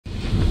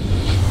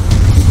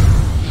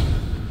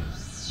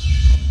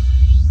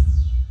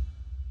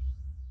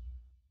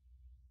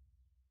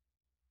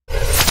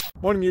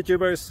Morning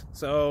YouTubers.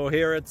 So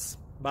here it's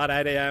about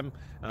 8 a.m.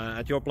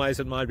 At your place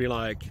it might be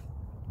like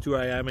 2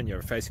 a.m. and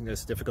you're facing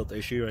this difficult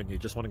issue and you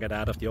just want to get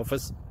out of the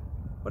office.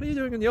 What are you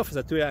doing in the office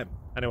at 2 a.m.?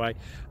 Anyway,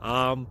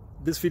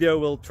 this video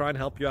will try and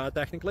help you out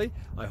technically.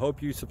 I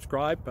hope you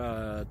subscribe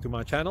to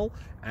my channel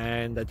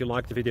and that you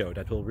like the video.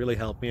 That will really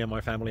help me and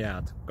my family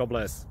out. God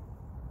bless.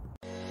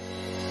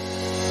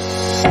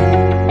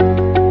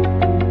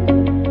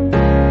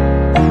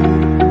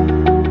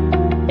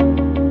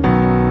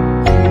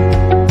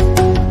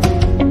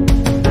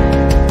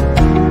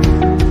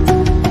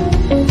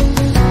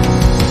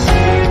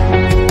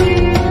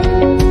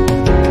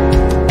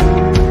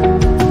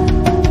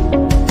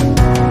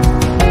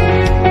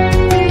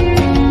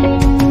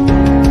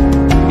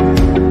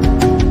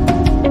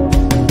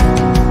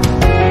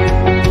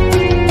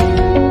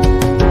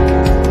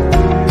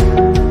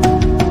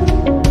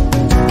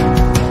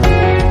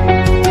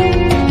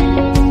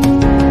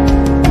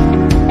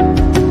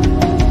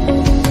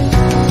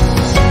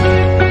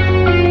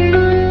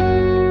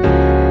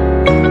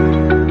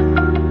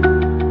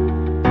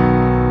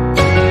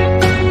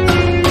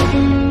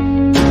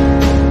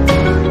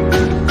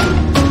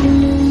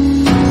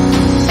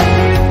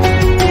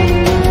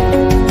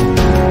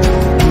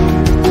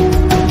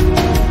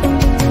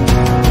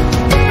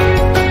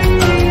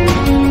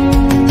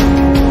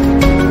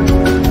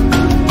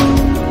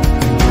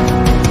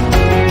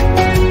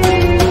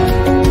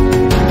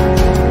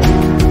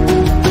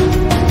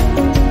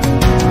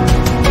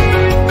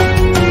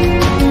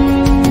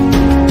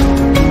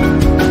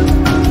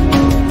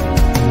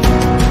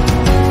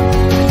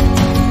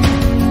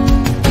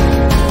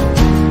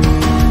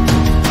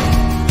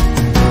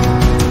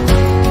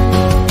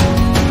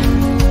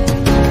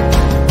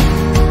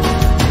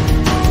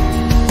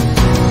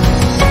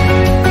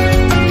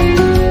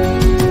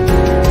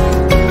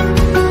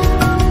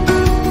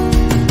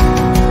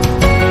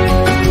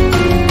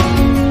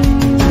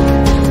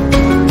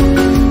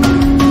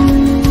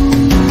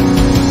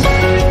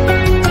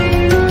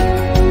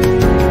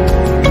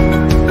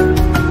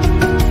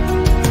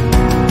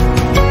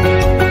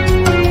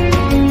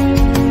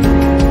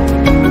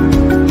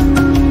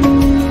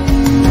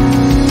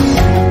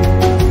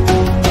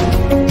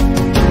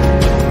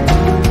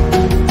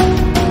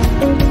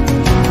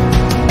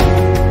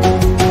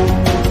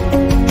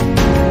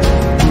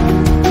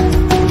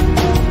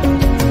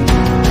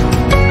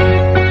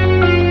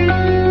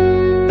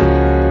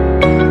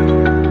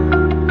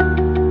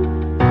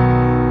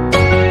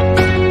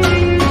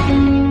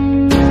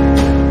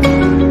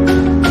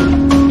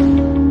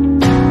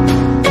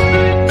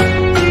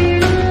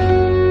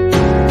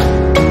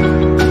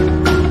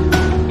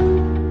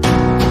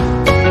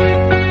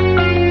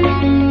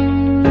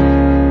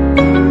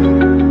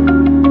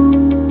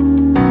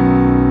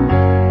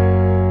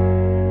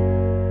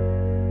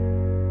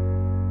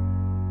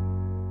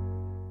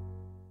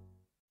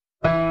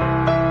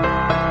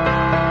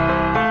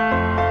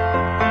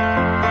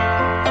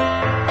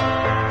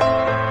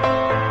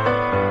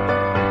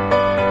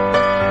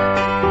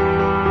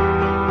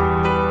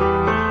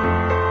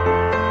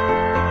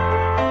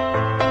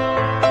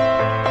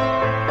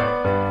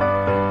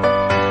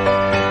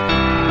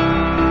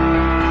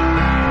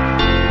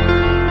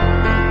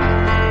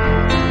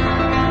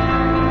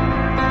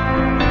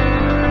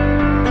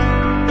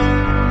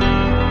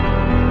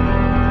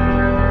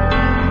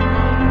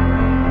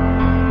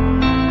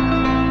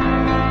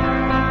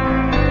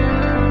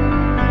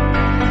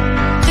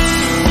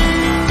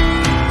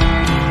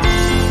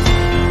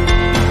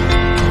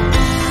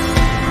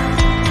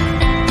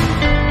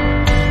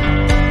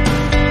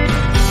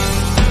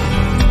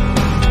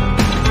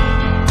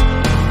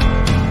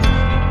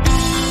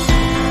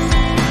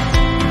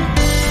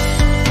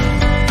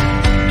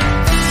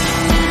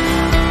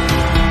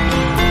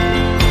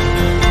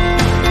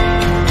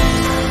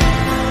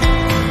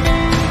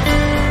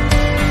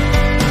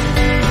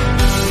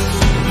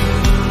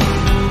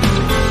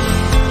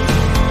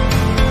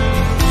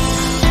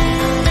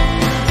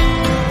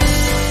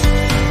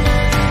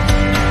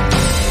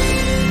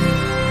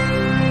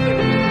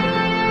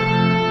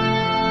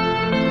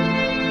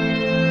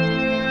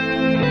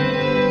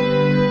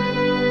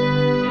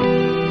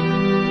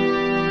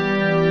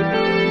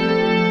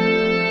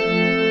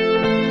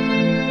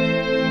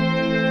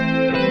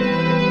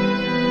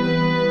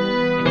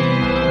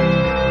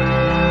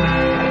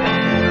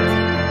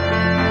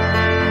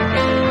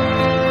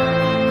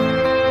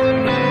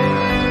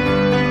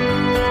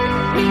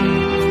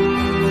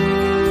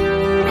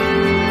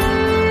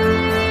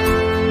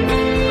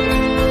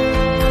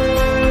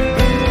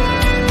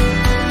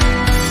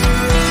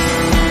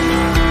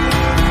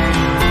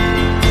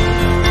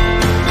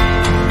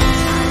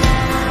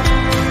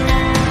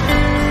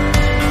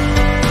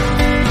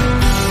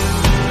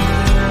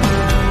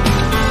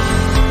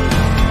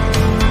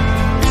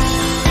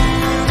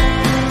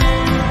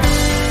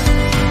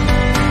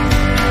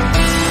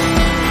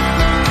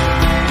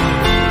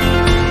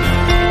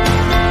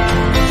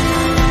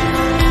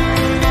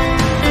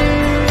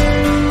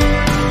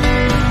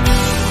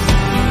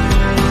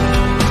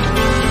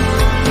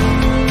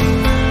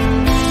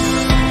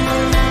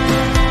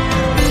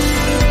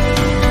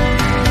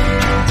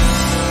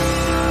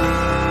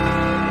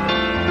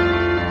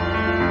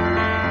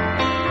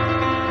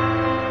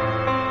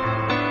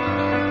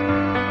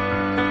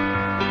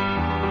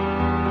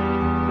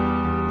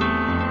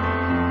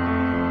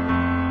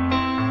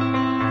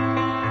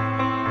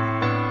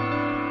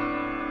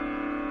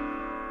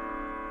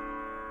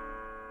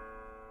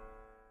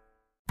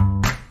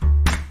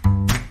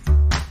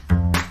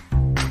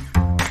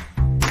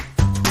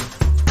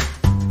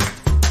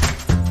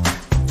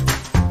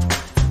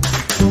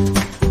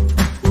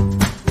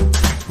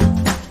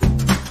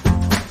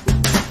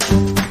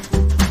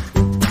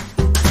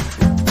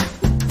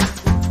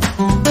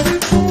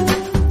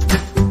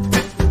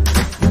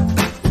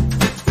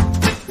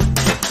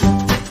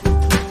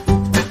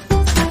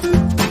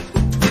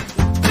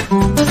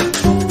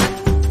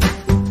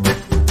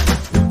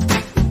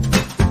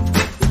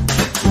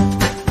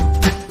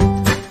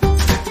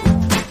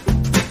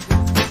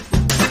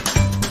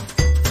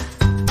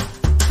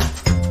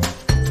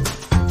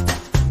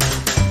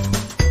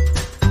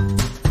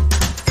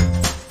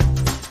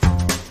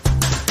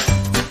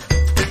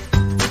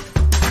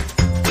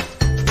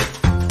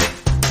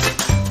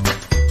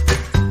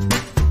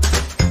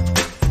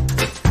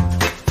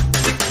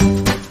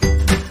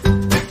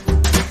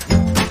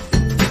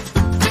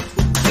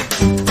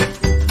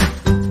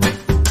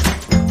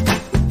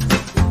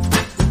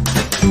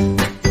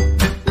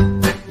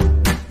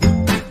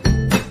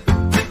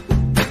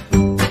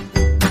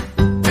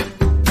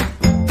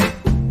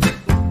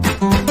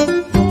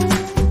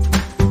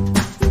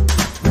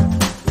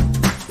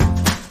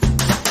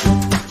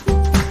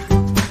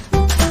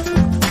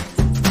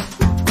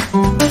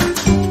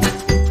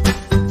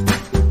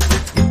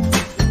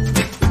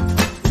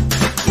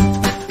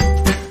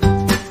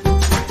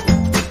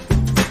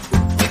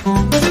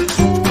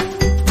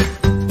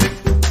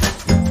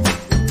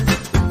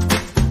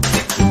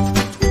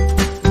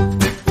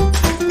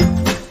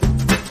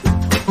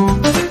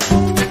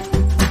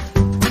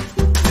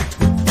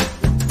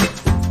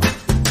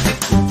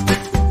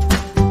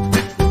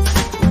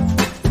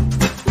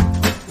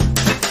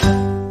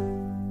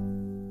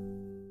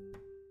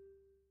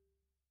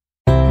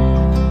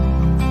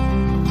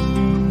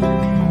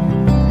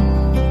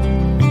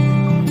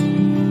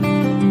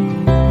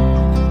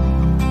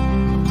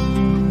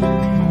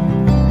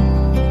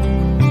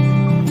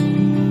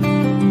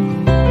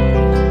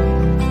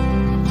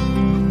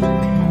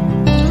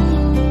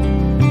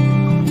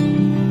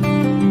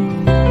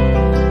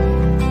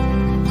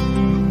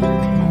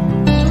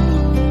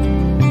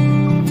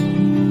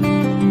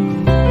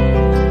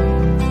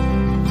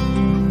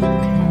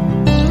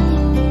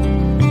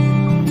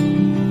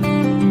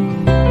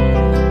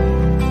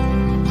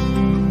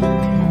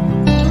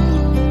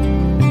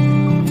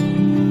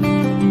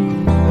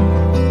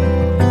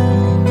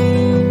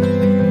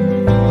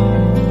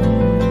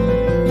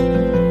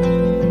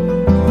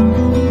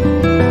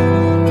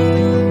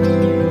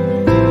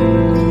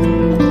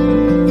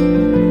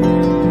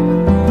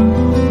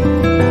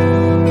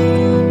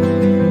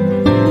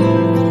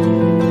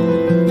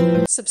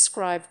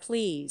 Subscribe,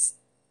 please.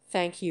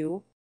 Thank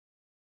you.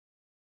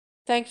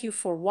 Thank you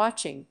for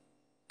watching.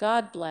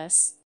 God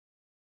bless.